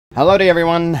Hello to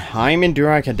everyone, I'm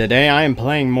Indurok and today I am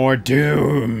playing more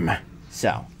Doom.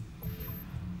 So,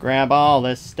 grab all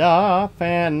this stuff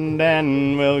and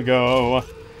then we'll go.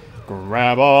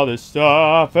 Grab all this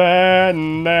stuff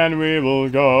and then we will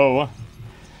go.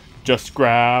 Just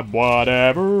grab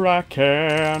whatever I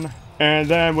can and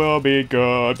then we'll be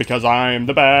good because I'm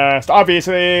the best.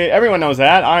 Obviously, everyone knows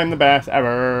that. I'm the best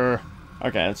ever.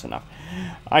 Okay, that's enough.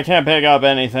 I can't pick up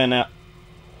anything.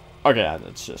 Okay,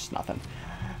 that's just nothing.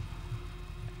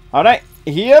 Alright,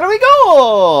 here we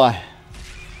go!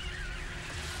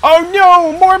 Oh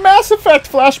no! More Mass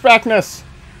Effect flashbackness!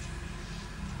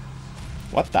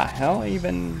 What the hell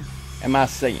even am I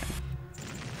saying?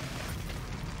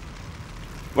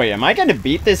 Wait, am I gonna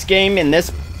beat this game in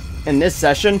this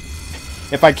session?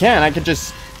 If I can, I could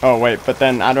just... Oh wait, but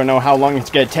then I don't know how long it's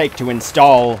gonna take to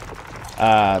install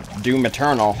Doom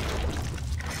Eternal.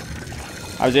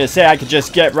 I was gonna say I could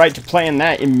just get right to playing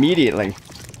that immediately.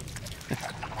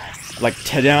 Like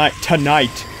tonight,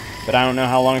 but I don't know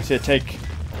how long it's gonna take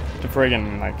to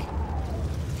friggin' like.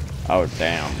 Oh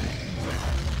damn.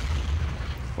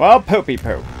 Well, poopy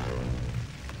poop.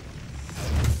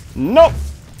 Nope.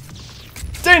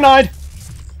 Denied.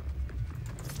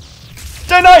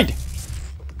 Denied.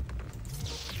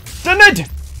 Denied.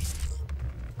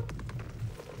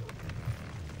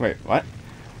 Wait, what?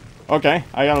 Okay,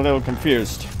 I got a little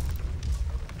confused.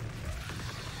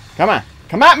 Come on,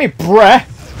 come at me, bruh.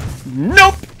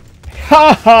 Nope!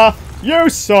 Haha! You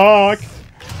suck!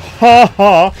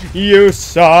 Haha! You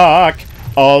suck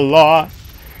a lot!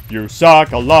 You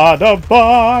suck a lot of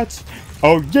butts!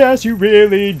 Oh yes, you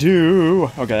really do!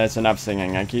 Okay, that's enough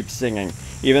singing. I keep singing.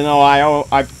 Even though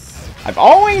I've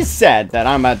always said that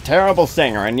I'm a terrible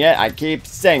singer, and yet I keep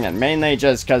singing. Mainly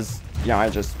just because, you know, I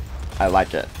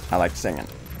like it. I like singing.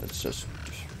 It's just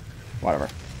whatever.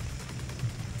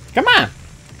 Come on!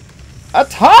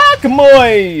 Attack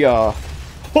me! Ho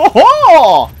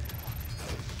ho!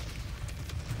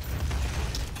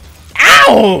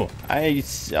 Ow! I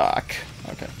suck.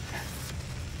 Okay.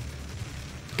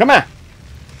 Come on!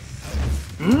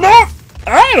 No!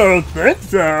 I don't think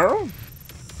so.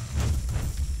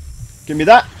 Give me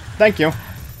that. Thank you.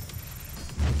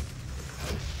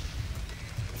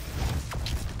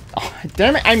 Oh,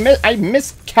 damn it! I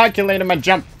miscalculated my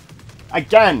jump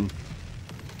again.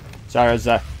 Sorry, I was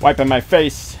wiping my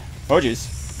face. Oh, jeez.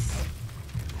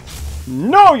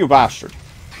 No, you bastard!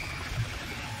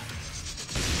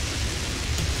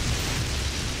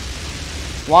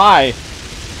 Why?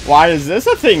 Why is this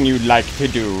a thing you'd like to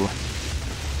do?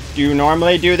 Do you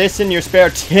normally do this in your spare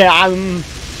time?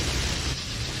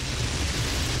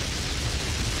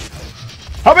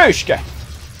 Habushka!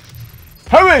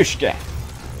 Habushka!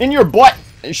 In your butt!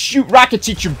 Shoot rockets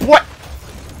at your butt!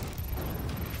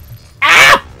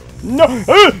 No,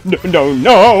 no, no,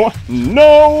 no, no,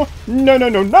 no, no, no, no,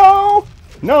 no,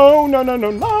 no, no, no, no,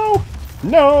 no,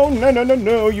 no, no, no, no,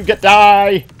 no, you get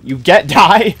die, you get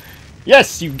die,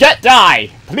 yes, you get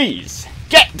die, please,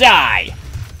 get die,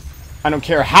 I don't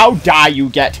care how die you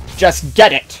get, just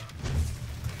get it,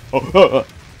 oh,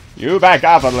 you back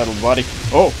off a little buddy,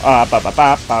 oh,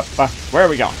 where are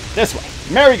we going, this way,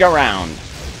 merry-go-round,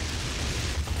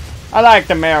 I like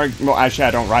the well, actually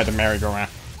I don't ride the merry-go-round,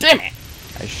 damn it.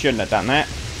 I shouldn't have done that.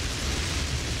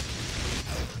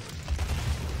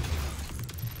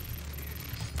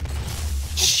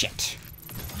 Shit.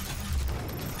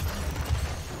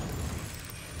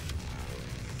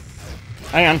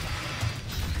 Hang on.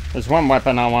 There's one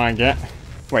weapon I want to get.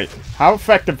 Wait, how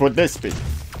effective would this be?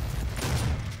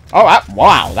 Oh,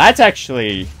 wow, that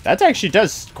actually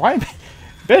does quite a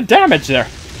bit of damage there.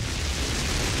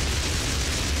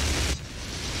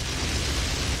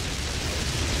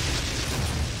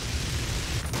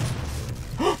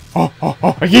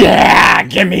 Oh, yeah!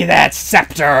 Give me that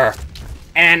scepter!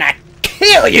 And I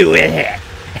kill you with it!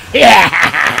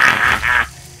 Yeah!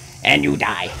 And you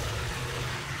die.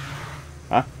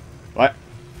 Huh? What?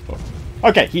 Oh.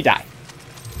 Okay, he died.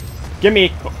 Give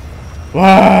me...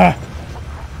 another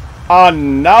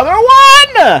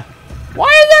one?!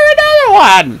 Why is there another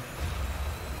one?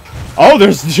 Oh,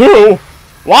 there's two!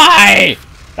 Why?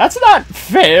 That's not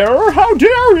fair! How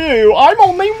dare you! I'm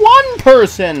only one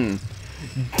person!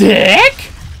 Dick?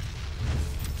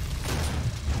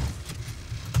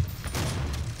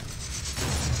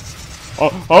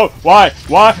 Oh, why,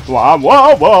 whoa, whoa,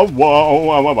 whoa,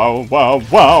 whoa, whoa, whoa,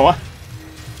 whoa.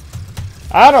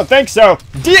 I don't think so,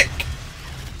 dick.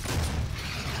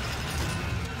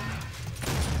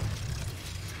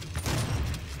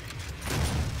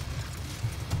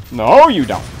 No, you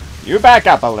don't. You back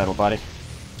up a little, buddy.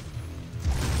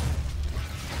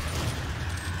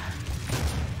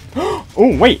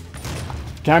 Oh, wait.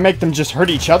 Can I make them just hurt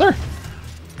each other?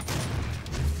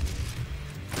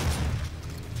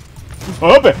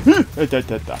 Oh,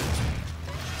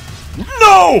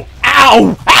 no!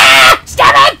 Ow! Ah!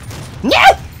 Stop it! No!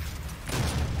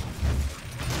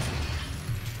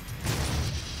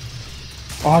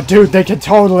 Oh, dude, they can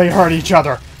totally hurt each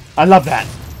other. I love that.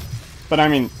 But I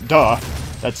mean, duh.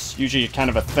 That's usually kind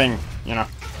of a thing, you know.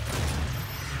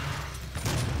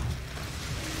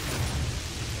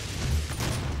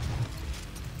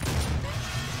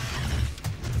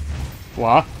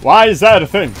 What? Why is that a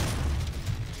thing?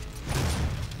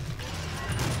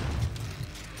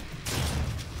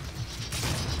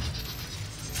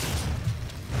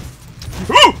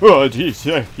 Ooh! Oh, jeez.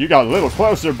 Yeah, you got a little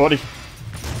closer, buddy.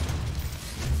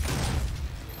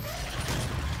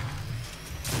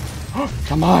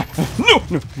 Come on. No,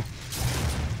 no.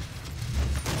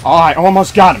 Oh, I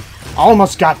almost got him.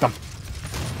 Almost got them.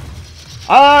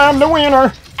 I'm the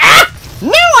winner. Ah!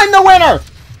 No, I'm the winner.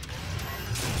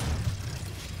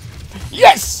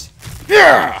 Yes.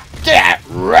 Yeah. Get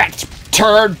wrecked,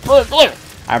 turd.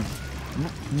 I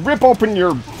rip open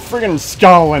your friggin'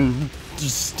 skull and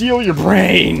just steal your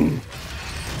brain.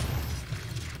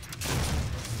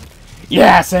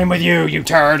 Yeah, same with you, you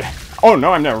turd. Oh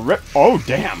no, I'm gonna rip. Oh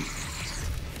damn.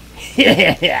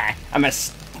 Yeah, I'm gonna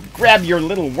grab your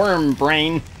little worm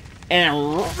brain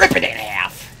and rip it in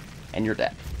half, and you're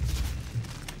dead.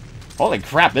 Holy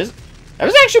crap! That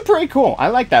was actually pretty cool. I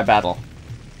like that battle.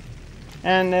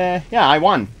 And yeah, I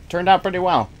won. Turned out pretty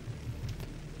well.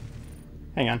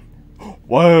 Hang on.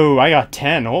 Whoa, I got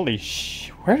 10. Holy sh!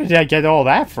 Where did I get all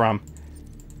that from?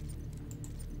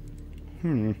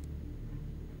 Hang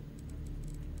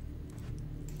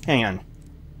on.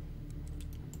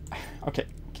 Okay,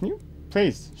 can you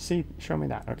please show me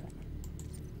that? Okay.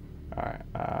 Alright,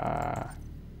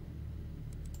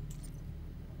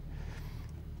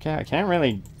 okay, I can't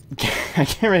really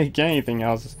get anything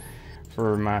else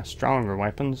for my stronger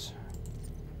weapons.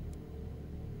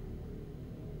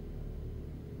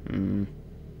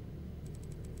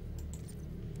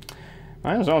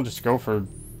 Might as well just go for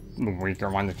the weaker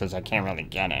ones because I can't really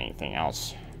get anything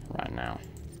else right now.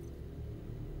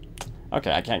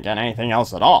 Okay, I can't get anything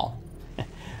else at all.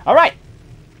 Alright,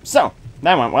 so,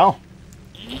 that went well.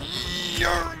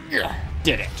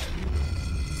 Did it.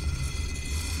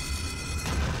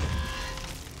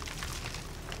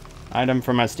 Item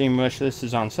from my Steam wish list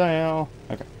is on sale.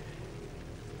 Okay.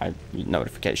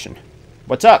 Notification.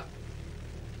 What's up?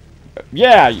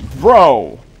 Yeah,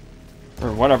 bro!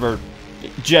 Or whatever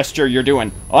gesture you're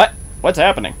doing. What? What's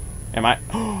happening? Am I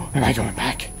going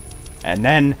back? And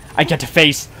then I get to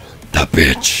face the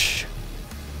bitch.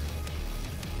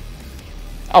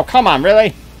 Oh, come on,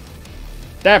 really?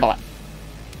 Dabble it.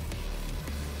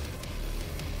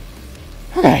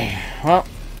 Okay, well,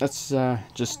 let's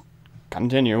just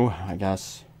continue, I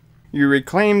guess. You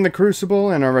reclaim the crucible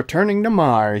and are returning to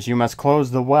Mars. You must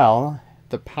close the well,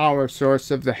 the power source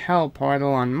of the hell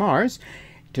portal on Mars.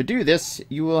 To do this,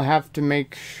 you will have to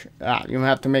make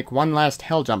one last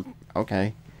hell jump.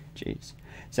 Okay, jeez.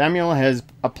 Samuel has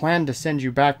a plan to send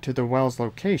you back to the well's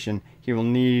location. He will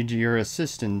need your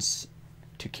assistance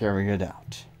to carry it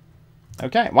out.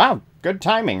 Okay, wow, good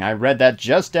timing. I read that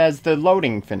just as the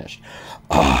loading finished.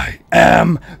 I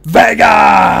am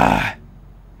Vega!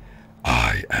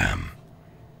 I am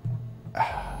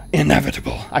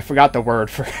inevitable. I forgot the word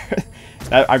for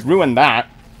that. I ruined that.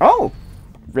 Oh,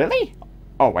 really?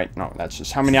 Oh, wait, no, that's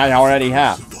just how many I already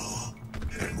have.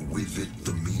 And with it,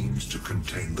 the means to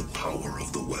contain the power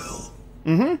of the well.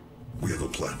 We have a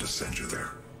plan to send you there.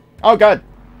 Oh, good.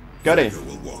 Goody. Vega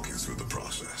will walk you through the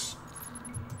process.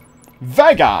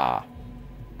 Vega!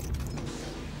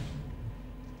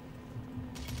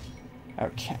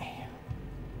 Okay.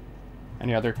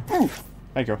 Any other? There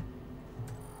you go.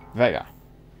 Vega.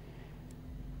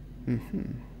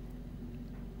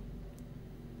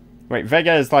 Wait,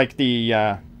 Vega is like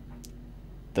the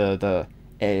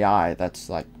AI that's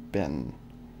like been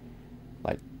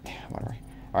like whatever.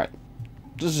 All right,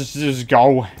 just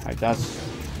go. I guess.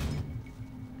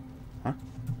 Huh?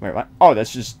 Wait, what? Oh,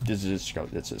 this is just go.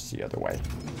 This is the other way.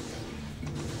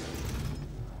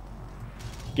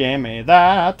 Give me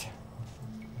that.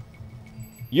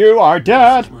 You are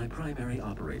dead. This is my primary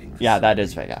operating facility. Yeah, that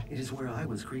is Vega. It is where I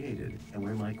was created and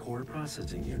where my core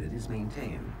processing unit is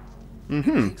maintained. It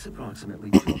takes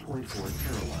approximately 2.4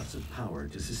 terawatts of power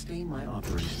to sustain my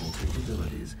operational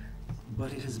capabilities,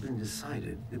 but it has been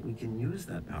decided that we can use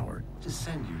that power to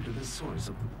send you to the source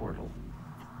of the portal.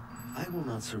 I will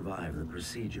not survive the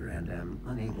procedure and am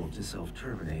unable to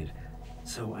self-terminate,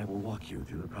 so I will walk you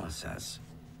through the process.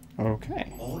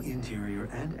 Okay. All interior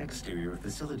and exterior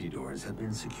facility doors have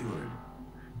been secured.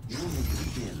 You will need to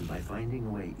begin by finding a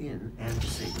way in and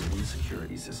disabling the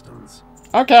security systems.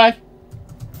 Okay.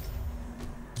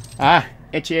 Ah,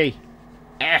 itchy.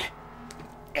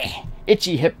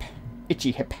 Itchy hip.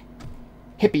 Itchy hip.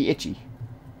 Hippie itchy.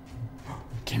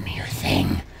 Give me your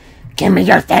thing. Give me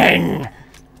your thing.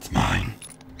 It's mine.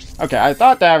 Okay, I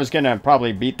thought that I was gonna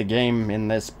probably beat the game in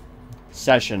this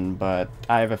session, but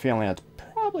I have a feeling that's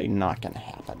probably not gonna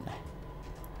happen.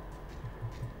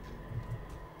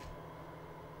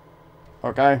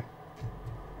 Okay.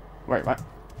 Wait, what?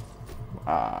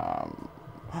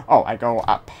 Oh, I go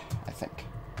up, I think.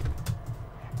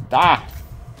 Da!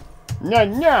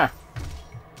 Nya, nya!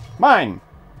 Mine!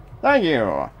 Thank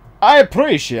you! I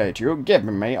appreciate you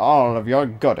giving me all of your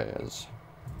goodies.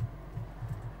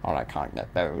 Oh, I can't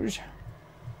get those.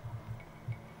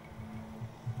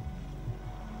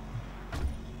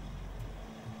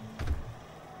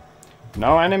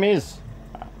 No enemies?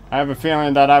 I have a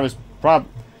feeling that I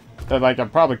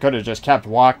probably could have just kept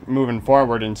moving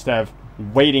forward instead of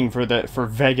waiting for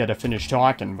Vega to finish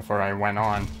talking before I went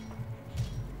on.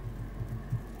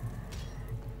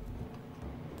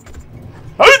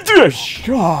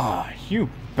 Oh, you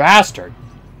bastard!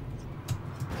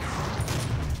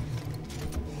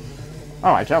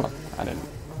 Oh, I killed him. I didn't.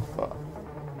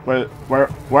 Where? What?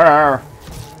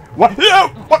 What?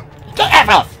 Get F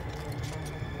off!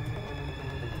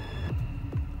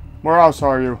 Where else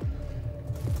are you?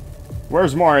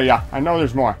 Where's more of ya? I know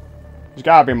there's more. There's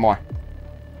gotta be more.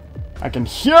 I can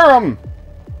hear him!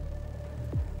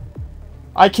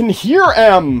 I can hear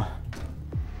him!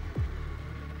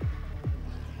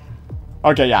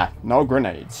 Okay, yeah. No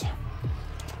grenades.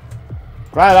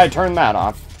 Glad I turned that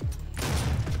off.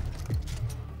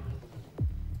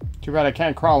 Too bad I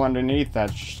can't crawl underneath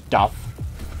that stuff.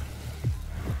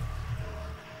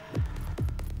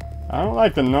 I don't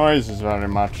like the noises very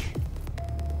much.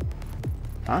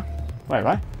 Huh? Wait,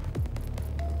 what?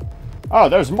 Oh,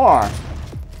 there's more.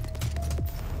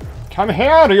 Come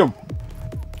here, you...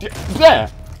 There!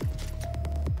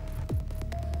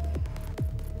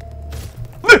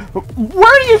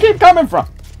 Where do you keep coming from?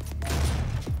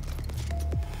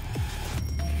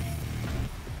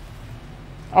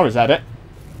 Oh, is that it?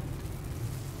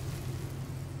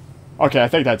 Okay, I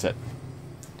think that's it.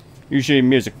 Usually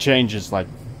music changes, like...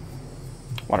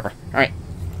 Whatever. Alright.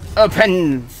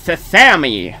 Open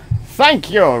sesame!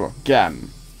 Thank you, game.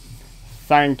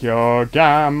 Thank you,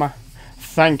 game.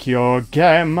 Thank you,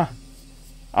 game.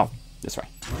 Oh, this way.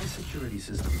 My security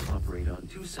systems operate on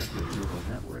two separate neural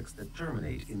networks that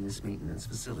terminate in this maintenance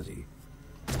facility.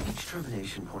 Each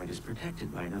termination point is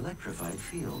protected by an electrified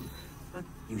field, but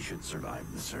you should survive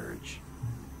the surge.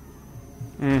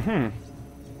 Mm-hmm.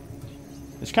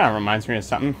 This kind of reminds me of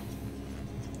something.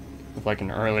 With like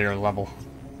an earlier level.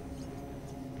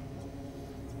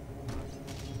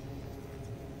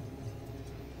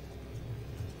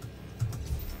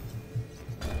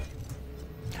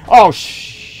 Oh,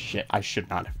 shit. I should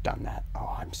not have done that.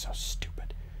 Oh, I'm so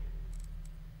stupid.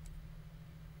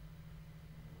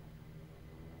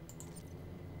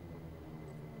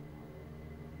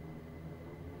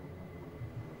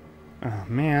 Oh,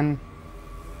 man.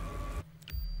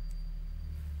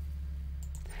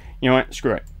 You know what?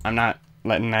 Screw it. I'm not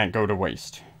letting that go to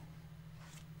waste.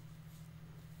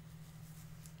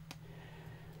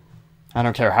 I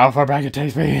don't care how far back it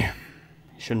takes me.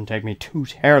 It shouldn't take me too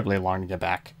terribly long to get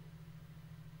back.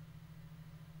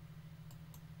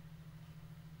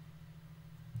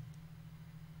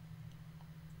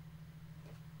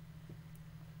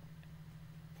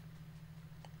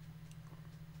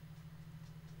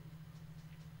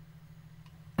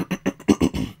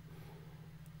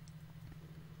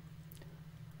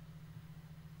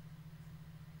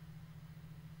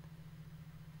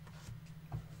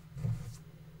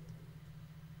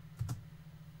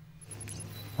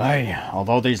 Hey,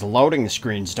 although these loading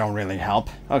screens don't really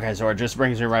help. Okay, so it just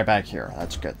brings me right back here.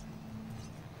 That's good.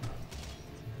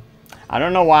 I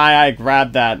don't know why I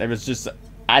grabbed that. It was just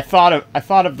I thought of the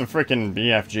freaking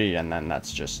BFG, and then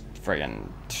that's just friggin'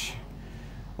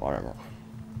 whatever.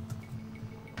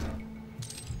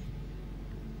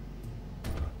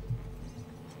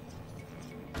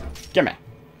 Gimme.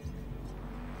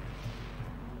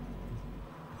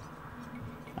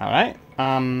 All right.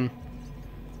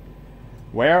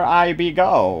 Where I be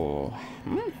go?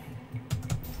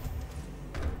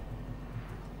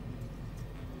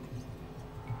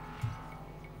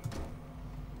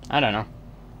 I don't know.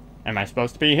 Am I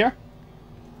supposed to be here?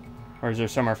 Or is there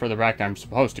somewhere further back that I'm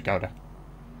supposed to go to?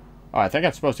 Oh, I think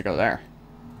I'm supposed to go there.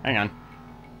 Hang on.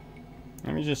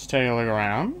 Let me just take a look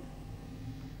around.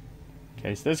 In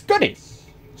case there's goodies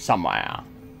somewhere.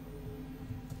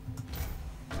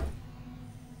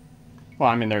 Well,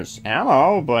 I mean, there's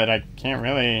ammo, but I can't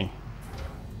really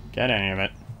get any of it.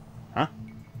 Huh?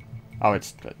 Oh,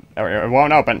 it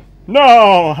won't open.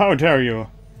 No! How dare you?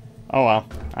 Oh, well.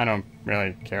 I don't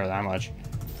really care that much.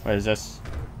 What is this?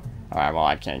 Alright, well,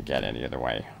 I can't get any other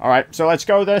way. Alright, so let's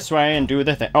go this way and do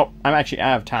the thing. Oh, I'm actually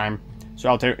out of time. So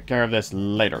I'll take care of this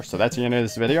later. So that's the end of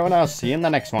this video, and I'll see you in the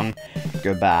next one.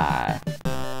 Goodbye.